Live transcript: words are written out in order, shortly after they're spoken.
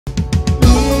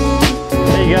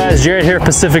Hey guys, Jared here at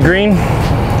Pacific Green,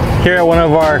 here at one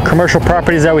of our commercial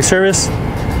properties that we service.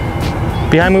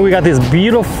 Behind me we got this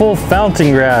beautiful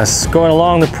fountain grass going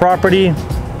along the property.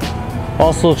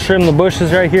 Also trim the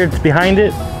bushes right here behind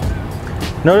it.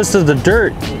 Notice the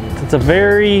dirt. It's a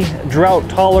very drought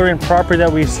tolerant property that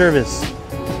we service.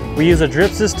 We use a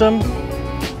drip system.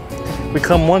 We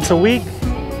come once a week.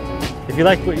 If you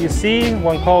like what you see,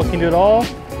 one call can do it all.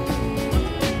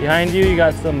 Behind you, you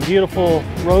got some beautiful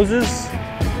roses,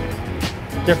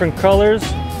 different colors,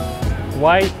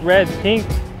 white, red, pink.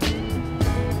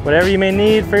 Whatever you may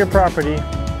need for your property,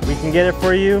 we can get it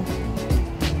for you.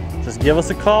 Just give us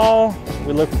a call.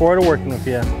 We look forward to working with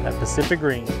you at Pacific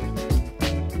Green.